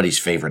bummer. Somebody's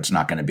favorite's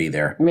not going to be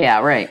there.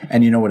 Yeah, right.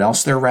 And you know what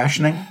else they're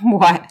rationing?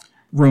 What?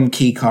 room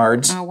key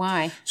cards. Oh,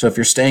 why? So if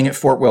you're staying at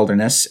Fort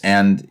Wilderness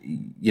and,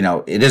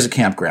 it is a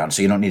campground,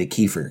 so you don't need a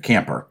key for your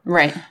camper.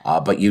 Right.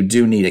 But you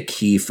do need a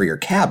key for your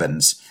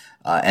cabins.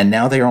 And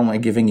now they're only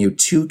giving you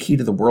 2 Key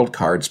to the World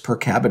cards per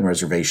cabin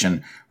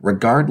reservation,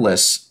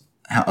 regardless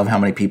of how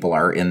many people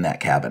are in that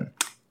cabin.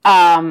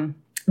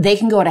 They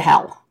can go to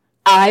hell.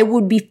 I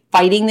would be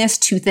fighting this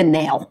tooth and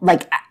nail.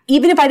 Like,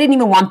 even if I didn't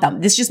even want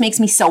them, this just makes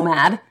me so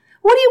mad.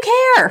 What do you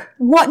care?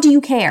 What do you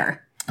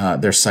care?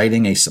 They're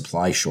citing a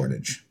supply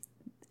shortage.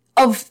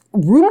 Of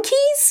room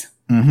keys?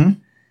 Mm-hmm.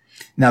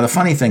 Now, the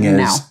funny thing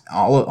is,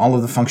 all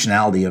of the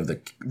functionality of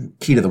the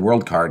Key to the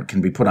World card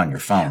can be put on your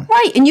phone.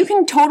 Right. And you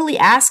can totally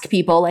ask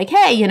people, like,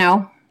 hey,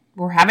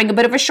 we're having a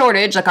bit of a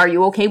shortage. Like, are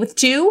you okay with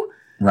 2?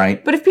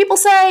 Right. But if people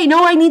say,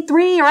 no, I need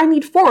 3 or I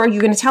need 4,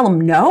 you're going to tell them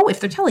no? If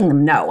they're telling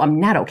them no, I'm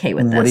not okay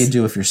with this. What do you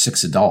do if you're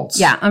 6 adults?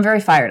 Yeah, I'm very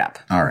fired up.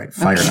 All right,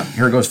 fired up.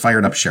 Here goes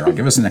fired up Cheryl.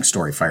 Give us the next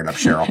story, fired up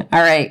Cheryl.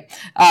 All right.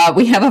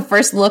 We have a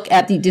first look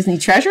at the Disney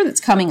Treasure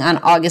that's coming on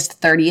August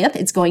 30th.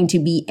 It's going to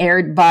be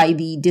aired by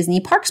the Disney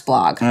Parks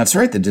blog. That's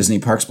right. The Disney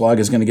Parks blog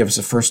is going to give us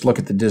a first look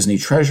at the Disney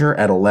Treasure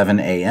at 11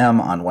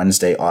 a.m. on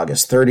Wednesday,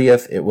 August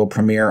 30th. It will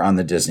premiere on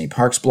the Disney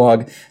Parks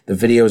blog. The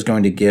video is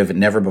going to give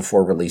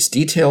never-before-released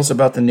details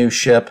about the new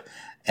ship.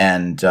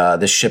 And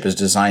this ship is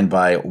designed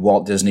by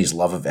Walt Disney's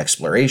love of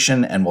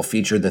exploration and will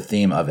feature the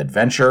theme of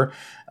adventure.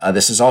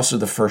 This is also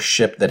the first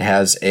ship that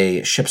has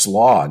a ship's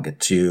log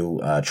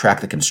to track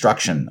the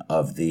construction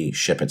of the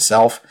ship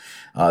itself.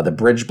 The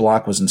bridge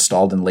block was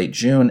installed in late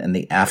June, and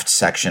the aft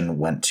section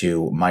went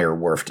to Meyer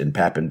Werft in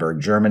Papenburg,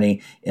 Germany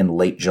in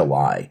late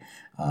July.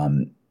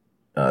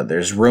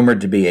 There's rumored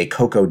to be a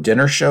Coco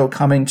dinner show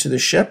coming to the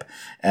ship,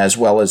 as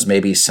well as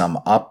maybe some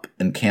Up,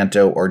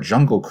 Encanto, or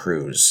Jungle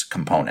Cruise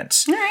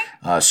components. All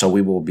right. So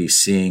we will be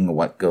seeing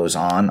what goes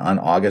on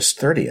August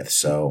 30th.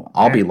 So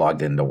I'll be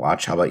logged in to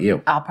watch. How about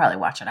you? I'll probably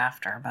watch it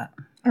after, but...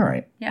 All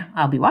right. Yeah,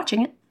 I'll be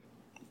watching it.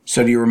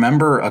 So do you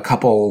remember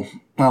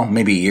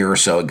maybe a year or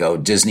so ago,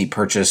 Disney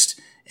purchased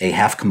a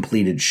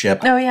half-completed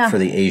ship for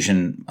the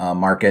Asian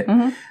market?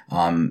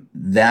 Mm-hmm.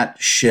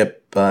 That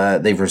ship,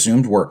 they've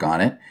resumed work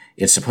on it.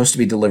 It's supposed to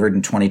be delivered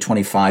in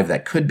 2025.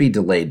 That could be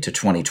delayed to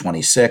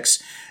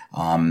 2026.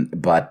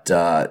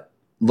 But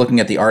looking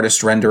at the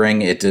artist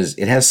rendering, it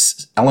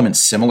has elements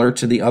similar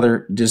to the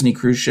other Disney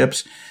cruise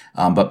ships.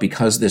 But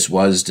because this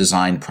was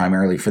designed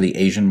primarily for the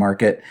Asian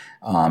market,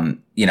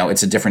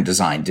 it's a different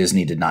design.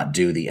 Disney did not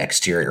do the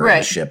exterior of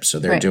the ship, so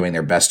they're doing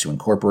their best to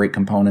incorporate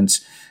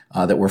components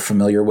that we're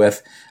familiar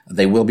with.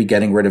 They will be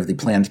getting rid of the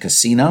planned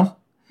casino.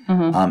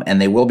 Mm-hmm.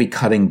 And they will be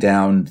cutting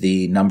down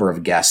the number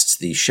of guests.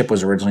 The ship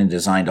was originally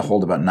designed to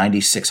hold about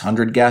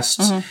 9,600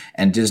 guests,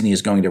 and Disney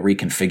is going to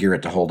reconfigure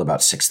it to hold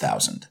about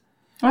 6,000.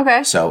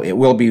 Okay. So it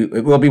will be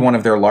one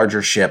of their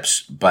larger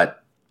ships,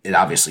 but it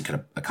obviously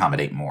could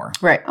accommodate more.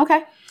 Right.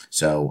 Okay.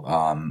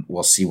 So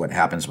we'll see what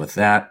happens with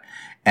that.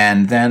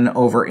 And then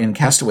over in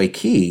Castaway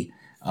Cay,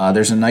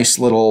 there's a nice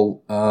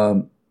little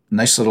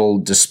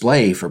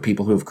display for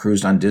people who have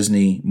cruised on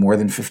Disney more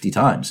than 50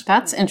 times.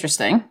 That's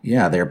interesting.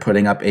 Yeah, they're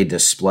putting up a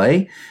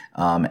display,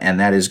 and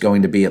that is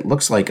going to be, it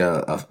looks like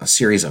a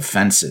series of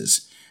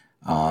fences.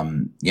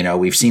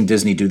 We've seen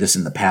Disney do this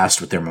in the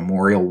past with their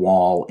memorial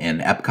wall in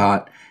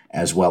Epcot,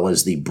 as well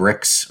as the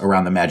bricks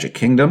around the Magic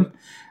Kingdom.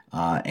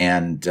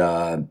 And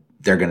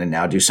they're going to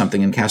now do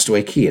something in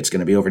Castaway Cay. It's going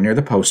to be over near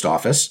the post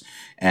office,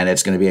 and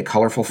it's going to be a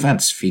colorful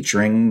fence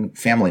featuring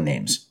family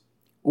names.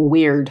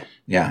 Weird.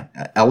 Yeah.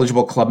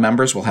 Eligible club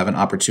members will have an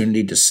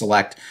opportunity to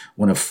select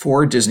one of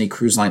 4 Disney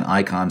Cruise Line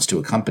icons to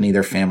accompany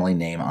their family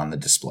name on the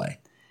display.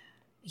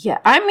 Yeah.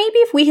 Maybe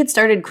if we had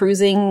started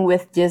cruising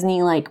with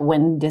Disney, like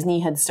when Disney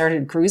had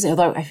started cruising,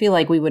 although I feel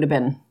like we would have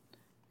been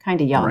kind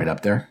of young. Right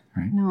up there,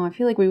 right? No, I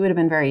feel like we would have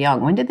been very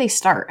young. When did they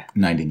start?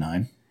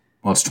 99.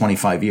 Well, it's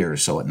 25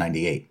 years, so at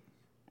 98.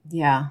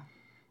 Yeah.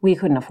 We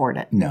couldn't afford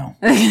it. No.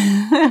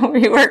 That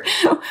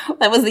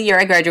was the year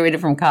I graduated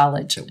from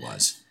college. It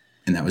was.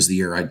 And that was the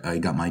year I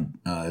got my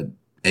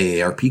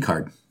AARP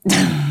card. There's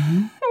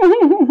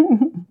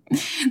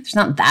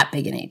not that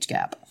big an age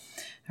gap.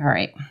 All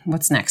right.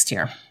 What's next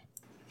here?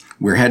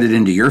 We're headed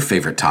into your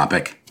favorite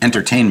topic,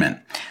 entertainment.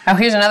 Oh,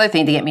 here's another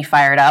thing to get me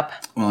fired up.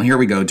 Well, here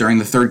we go. During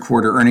the third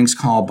quarter earnings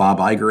call, Bob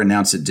Iger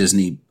announced that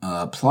Disney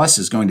Plus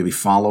is going to be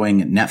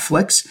following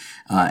Netflix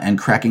and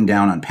cracking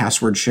down on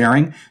password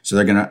sharing. So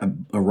they're going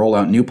to roll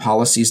out new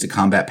policies to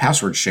combat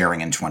password sharing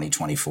in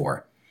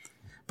 2024.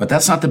 But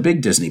that's not the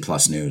big Disney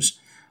Plus news.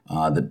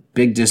 The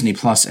big Disney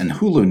Plus and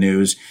Hulu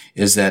news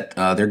is that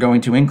they're going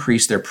to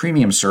increase their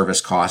premium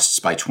service costs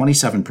by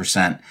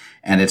 27%,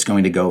 and it's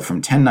going to go from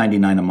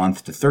 $10.99 a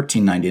month to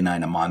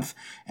 $13.99 a month.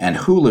 And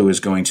Hulu is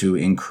going to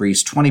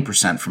increase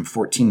 20% from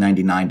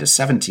 $14.99 to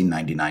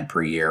 $17.99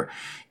 per year.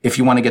 If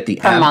you want to get the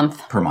per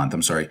month,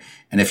 I'm sorry.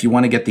 And if you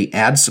want to get the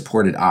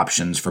ad-supported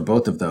options for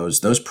both of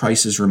those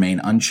prices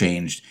remain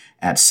unchanged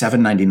at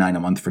 $7.99 a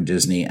month for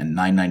Disney and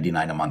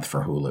 $9.99 a month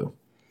for Hulu.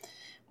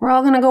 We're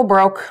all going to go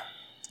broke.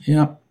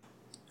 Yeah.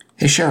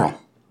 Hey, Cheryl.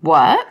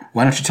 What?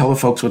 Why don't you tell the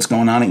folks what's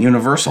going on at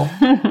Universal?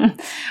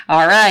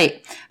 All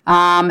right.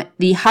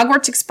 The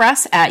Hogwarts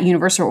Express at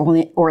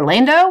Universal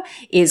Orlando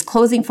is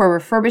closing for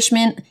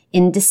refurbishment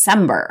in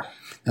December.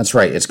 That's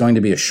right. It's going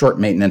to be a short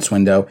maintenance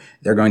window.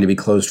 They're going to be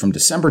closed from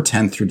December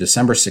 10th through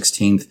December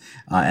 16th,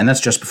 and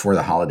that's just before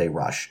the holiday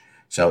rush.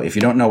 So if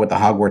you don't know what the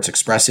Hogwarts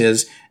Express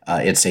is,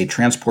 it's a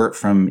transport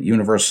from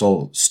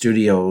Universal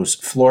Studios,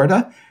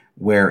 Florida,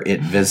 where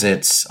it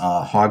visits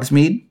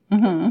Hogsmeade,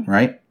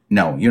 right?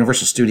 No,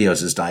 Universal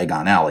Studios is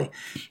Diagon Alley.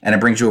 And it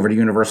brings you over to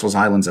Universal's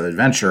Islands of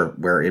Adventure,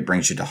 where it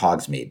brings you to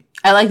Hogsmeade.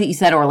 I like that you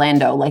said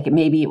Orlando. Like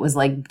maybe it was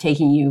like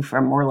taking you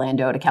from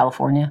Orlando to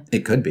California.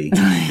 It could be.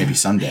 Maybe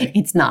someday.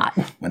 It's not.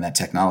 When that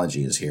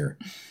technology is here.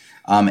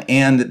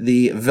 And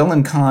the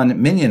Villain Con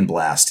Minion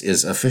Blast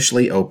is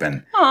officially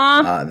open.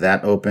 That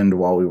opened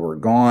while we were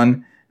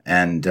gone.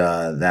 And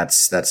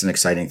that's an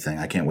exciting thing.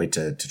 I can't wait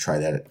to try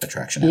that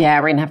attraction out. Yeah,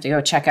 we're going to have to go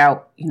check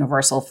out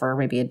Universal for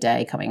maybe a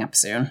day coming up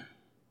soon.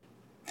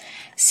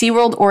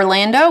 SeaWorld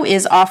Orlando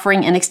is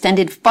offering an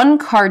extended fun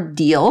card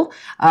deal.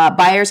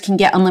 Buyers can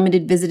get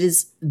unlimited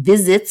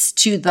visits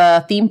to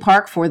the theme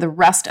park for the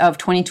rest of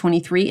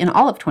 2023 and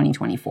all of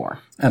 2024.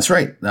 That's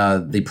right.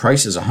 The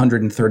price is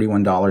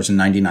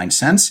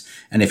 $131.99.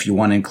 And if you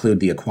want to include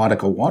the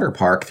Aquatica Water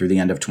Park through the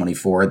end of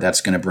 24,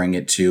 that's going to bring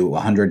it to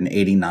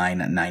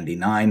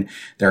 $189.99.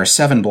 There are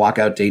 7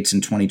 blockout dates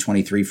in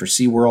 2023 for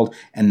SeaWorld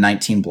and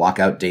 19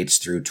 blockout dates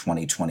through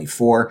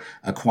 2024.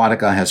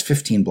 Aquatica has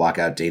 15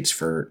 blockout dates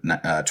for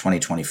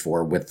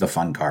 2024 with the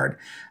Fun Card.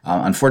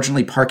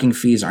 Unfortunately, parking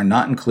fees are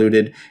not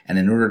included, and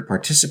in order to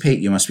participate,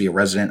 you must be a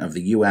resident of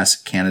the U.S.,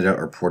 Canada,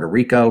 or Puerto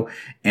Rico,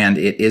 and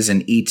it is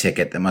an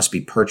e-ticket that must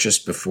be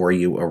purchased before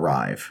you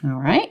arrive.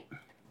 All right.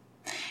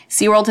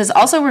 SeaWorld has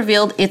also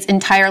revealed its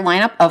entire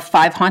lineup of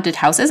 5 haunted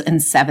houses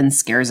and 7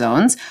 scare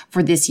zones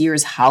for this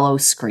year's Hollow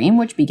Scream,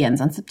 which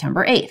begins on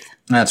September 8th.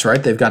 That's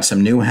right. They've got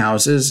some new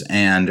houses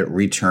and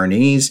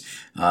returnees.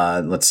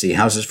 Let's see.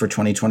 Houses for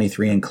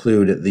 2023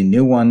 include the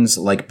new ones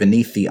like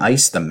Beneath the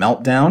Ice, The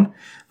Meltdown,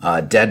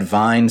 Dead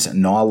Vines,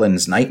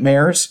 Nolan's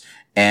Nightmares,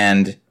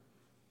 and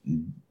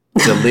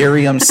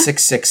Delirium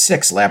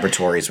 666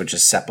 Laboratories, which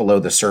is set below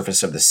the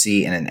surface of the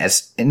sea in an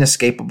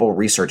inescapable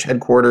research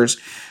headquarters.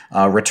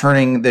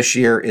 Returning this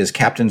year is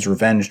Captain's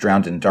Revenge,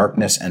 Drowned in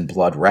Darkness, and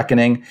Blood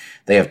Reckoning.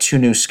 They have 2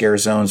 new scare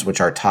zones,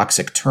 which are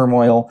Toxic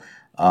Turmoil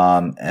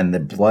and the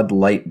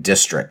Bloodlight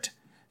District.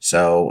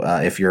 So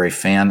if you're a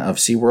fan of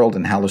SeaWorld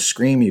and Hollow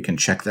Scream, you can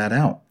check that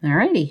out. All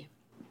righty.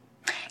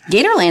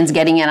 Gatorland's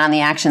getting in on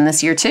the action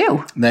this year,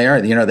 too. They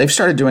are. You know, they've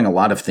started doing a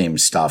lot of themed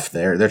stuff.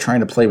 They're trying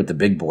to play with the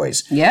big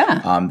boys.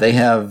 Yeah. They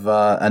have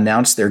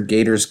announced their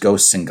Gators,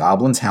 Ghosts, and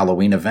Goblins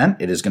Halloween event.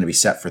 It is going to be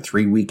set for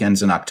 3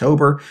 weekends in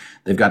October.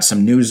 They've got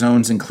some new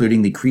zones,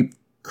 including the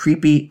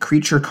Creepy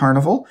Creature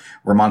Carnival,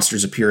 where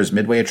monsters appear as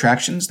midway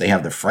attractions. They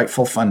have the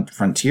Frightful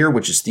Frontier,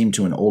 which is themed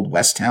to an old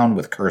west town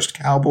with cursed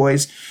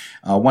cowboys.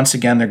 Once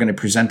again, they're going to be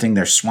presenting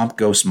their Swamp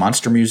Ghost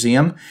Monster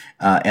Museum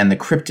and the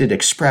Cryptid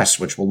Express,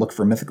 which will look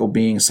for mythical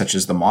beings such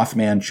as the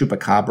Mothman,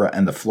 Chupacabra,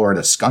 and the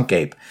Florida Skunk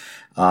Ape.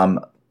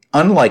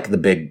 Unlike the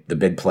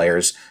big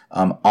players,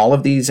 all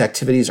of these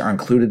activities are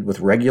included with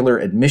regular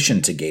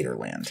admission to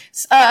Gatorland.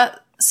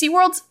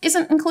 SeaWorld's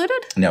isn't included?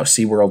 No,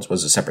 SeaWorld's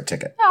was a separate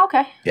ticket. Oh,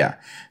 okay. Yeah.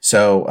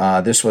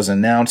 So this was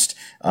announced.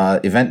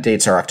 Event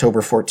dates are October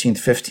 14th,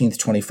 15th,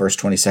 21st,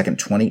 22nd,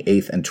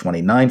 28th, and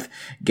 29th.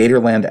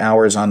 Gatorland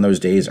hours on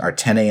those days are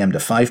 10 a.m. to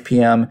 5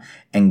 p.m.,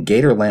 and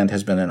Gatorland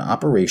has been in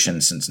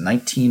operation since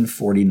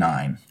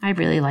 1949. I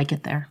really like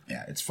it there.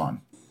 Yeah, it's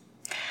fun.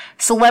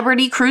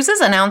 Celebrity Cruises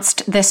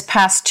announced this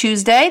past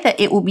Tuesday that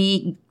it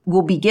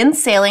will begin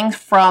sailing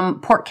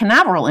from Port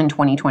Canaveral in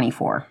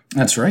 2024.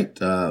 That's right.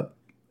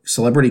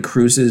 Celebrity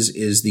Cruises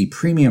is the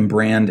premium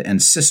brand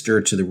and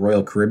sister to the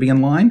Royal Caribbean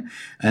line,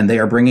 and they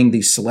are bringing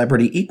the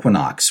Celebrity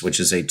Equinox, which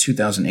is a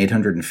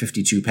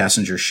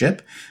 2,852-passenger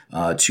ship,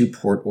 to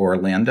Port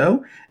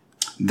Orlando.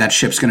 That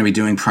ship's going to be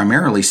doing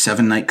primarily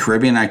 7-night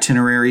Caribbean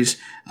itineraries.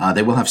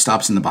 They will have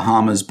stops in the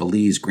Bahamas,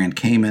 Belize, Grand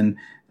Cayman,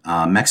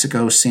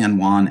 Mexico, San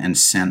Juan, and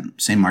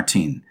Saint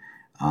Martin.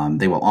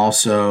 They will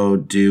also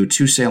do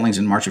 2 sailings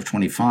in March of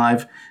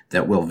 25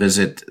 that will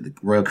visit the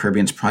Royal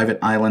Caribbean's private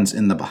islands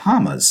in the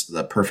Bahamas,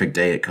 the perfect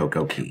day at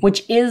Coco Cay.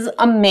 Which is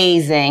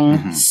amazing.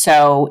 Mm-hmm.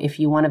 So if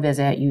you want to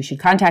visit, you should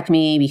contact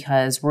me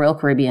because Royal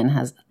Caribbean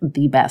has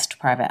the best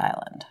private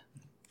island.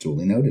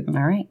 Duly noted.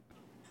 All right.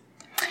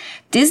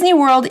 Disney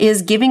World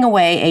is giving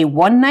away a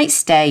one-night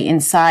stay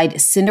inside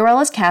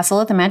Cinderella's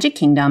castle at the Magic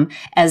Kingdom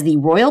as the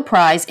royal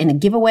prize in a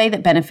giveaway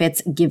that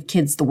benefits Give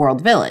Kids the World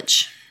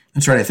Village.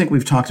 That's right. I think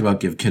we've talked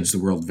about Give Kids the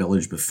World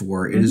Village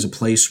before. It is a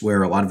place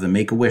where a lot of the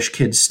Make-A-Wish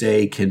kids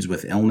stay, kids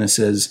with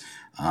illnesses,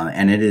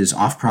 and it is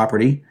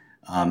off-property.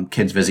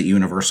 Kids visit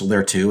Universal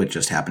there, too. It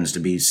just happens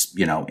to be,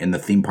 in the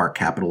theme park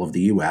capital of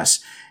the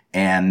U.S.,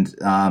 and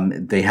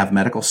they have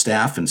medical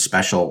staff and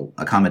special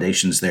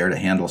accommodations there to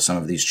handle some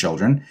of these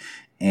children.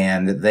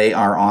 And they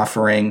are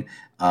offering,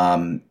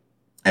 as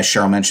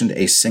Cheryl mentioned,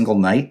 a single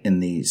night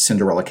in the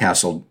Cinderella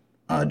Castle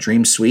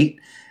Dream Suite.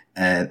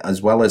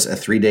 as well as a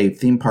 3-day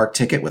theme park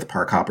ticket with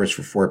park hoppers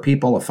for 4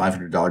 people, a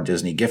 $500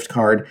 Disney gift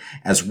card,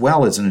 as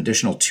well as an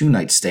additional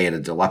 2-night stay at a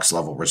deluxe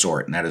level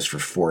resort, and that is for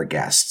 4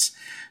 guests.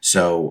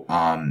 So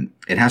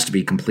it has to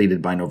be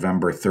completed by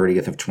November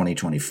 30th of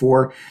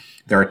 2024.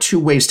 There are 2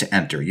 ways to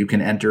enter. You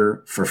can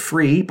enter for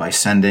free by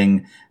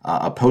sending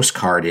a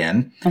postcard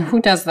in. Who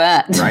does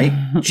that? Right?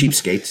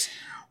 Cheapskates.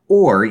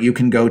 Or you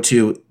can go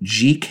to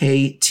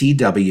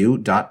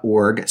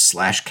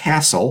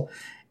gktw.org/castle,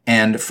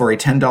 and for a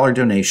 $10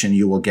 donation,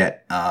 you will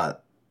get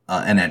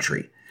an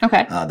entry.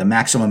 Okay. The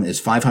maximum is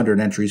 500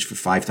 entries for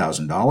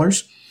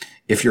 $5,000.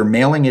 If you're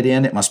mailing it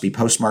in, it must be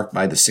postmarked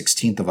by the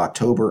 16th of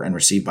October and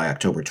received by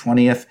October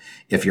 20th.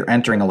 If you're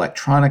entering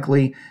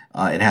electronically,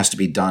 it has to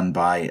be done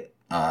by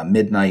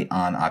midnight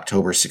on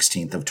October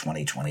 16th of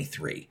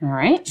 2023. All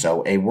right.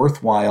 So a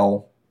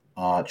worthwhile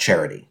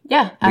charity.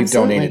 Yeah, absolutely. We've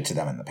donated to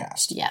them in the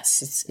past.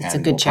 Yes, it's and a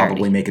good we'll charity.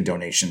 Probably make a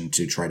donation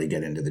to try to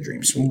get into the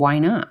Dream Suite. Why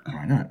not?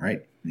 Why not,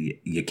 right?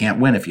 You can't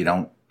win if you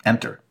don't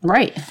enter.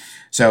 Right.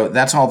 So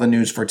that's all the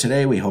news for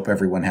today. We hope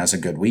everyone has a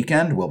good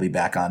weekend. We'll be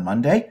back on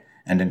Monday.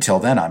 And until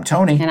then, I'm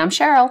Tony. And I'm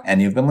Cheryl.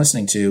 And you've been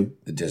listening to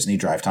the Disney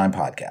Drive Time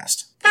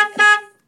Podcast.